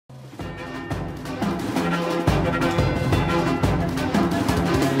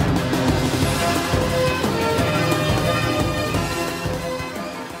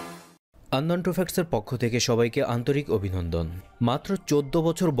Unknown two ফ্যাক্টসের পক্ষ থেকে সবাইকে আন্তরিক অভিনন্দন। মাত্র 14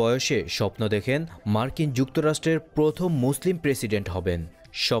 বছর বয়সে স্বপ্ন দেখেন মার্কিন যুক্তরাষ্ট্রের প্রথম মুসলিম প্রেসিডেন্ট হবেন।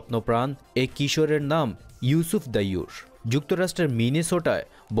 স্বপ্নপ্রাণ এই কিশোরের নাম ইউসুফ দাইয়ুর। যুক্তরাষ্ট্রের মিনেসোটায়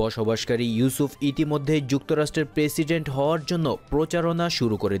বসবাসকারী ইউসুফ ইতিমধ্যে যুক্তরাষ্ট্রের প্রেসিডেন্ট হওয়ার জন্য প্রচারণা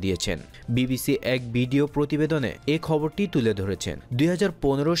শুরু করে দিয়েছেন। বিবিসি এক ভিডিও প্রতিবেদনে এ খবরটি তুলে ধরেছেন।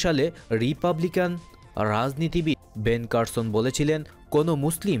 2015 সালে রিপাবলিকান রাজনীতিবিদ বেন কারসন বলেছিলেন, কোনো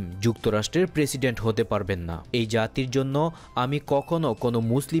মুসলিম যুক্তরাষ্ট্রের প্রেসিডেন্ট হতে পারবেন না। এই জাতির জন্য আমি কখনো কোনো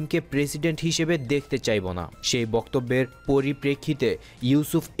মুসলিমকে প্রেসিডেন্ট হিসেবে দেখতে চাইব না। সেই বক্তব্যের পরিপ্রেক্ষিতে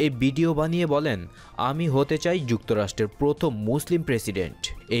ইউসুফ এই ভিডিও বানিয়ে বলেন, আমি হতে চাই যুক্তরাষ্ট্রের প্রথম মুসলিম প্রেসিডেন্ট।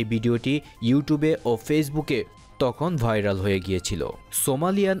 এই ভিডিওটি ইউটিউবে ও ফেসবুকে তখন ভাইরাল হয়ে গিয়েছিল।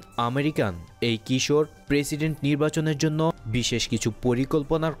 সোমালিয়ান আমেরিকান এই কিশোর প্রেসিডেন্ট নির্বাচনের জন্য বিশেষ কিছু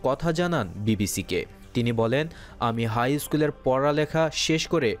পরিকল্পনার কথা জানান বিবিসিকে। তিনি বলেন, আমি হাই স্কুলের পড়ালেখা শেষ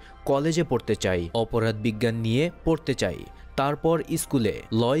করে কলেজে পড়তে চাই, অপরাধ বিজ্ঞান নিয়ে পড়তে চাই। তারপর স্কুলে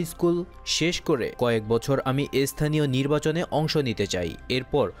ল স্কুল শেষ করে কয়েক বছর আমি স্থানীয় নির্বাচনে অংশ নিতে চাই।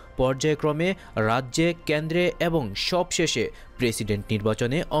 এরপর পর্যায়ক্রমে রাজ্যে, কেন্দ্রে এবং সবশেষে প্রেসিডেন্ট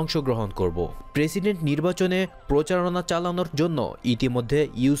নির্বাচনে অংশগ্রহণ করব। প্রেসিডেন্ট নির্বাচনে প্রচারণা চালানোর জন্য ইতিমধ্যে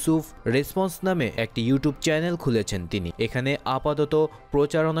ইউসুফ রেসপন্স নামে একটি ইউটিউব চ্যানেল খুলেছেন তিনি। এখানে আপাতত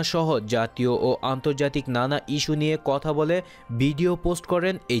প্রচারণা সহ জাতীয় ও আন্তর্জাতিক নানা ইস্যু নিয়ে কথা বলে ভিডিও পোস্ট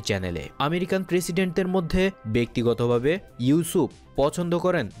করেন এই চ্যানেলে। আমেরিকান প্রেসিডেন্টদের মধ্যে ব্যক্তিগতভাবে ইউসুফ পছন্দ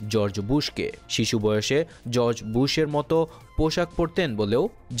করেন জর্জ বুশকে। শিশু বয়সে জর্জ বুশের মতো পোশাক পরতেন বলেও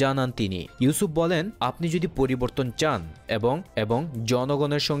জানান তিনি। ইউসুফ বলেন, আপনি যদি পরিবর্তন চান এবং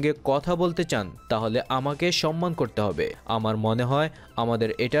জনগণের সঙ্গে কথা বলতে চান, তাহলে আমাকে সম্মান করতে হবে। আমার মনে হয় আমাদের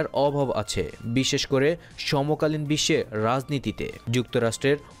এটার অভাব আছে, বিশেষ করে সমকালীন বিশ্বে রাজনীতিতে।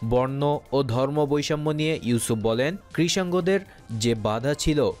 যুক্তরাষ্ট্রের বর্ণ ও ধর্ম বৈষম্য নিয়ে ইউসুফ বলেন, কৃষাঙ্গদের যে বাধা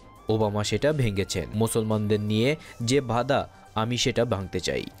ছিল ওবামা সেটা ভেঙেছেন। মুসলমানদের নিয়ে যে বাধা আমি সেটা ভাঙতে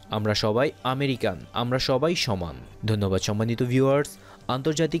চাই। আমরা সবাই আমেরিকান, আমরা সবাই সমান। ধন্যবাদ সম্মানিত ভিউয়ার্স,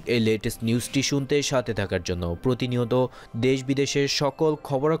 আন্তর্জাতিক এই লেটেস্ট নিউজটি শুনতে সাথে থাকার জন্য। প্রতিনিয়ত দেশ বিদেশের সকল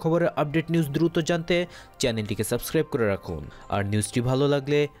খবরাখবরের আপডেট নিউজ দ্রুত জানতে চ্যানেলটিকে সাবস্ক্রাইব করে রাখুন। আর নিউজটি ভালো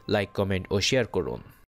লাগলে লাইক, কমেন্ট ও শেয়ার করুন।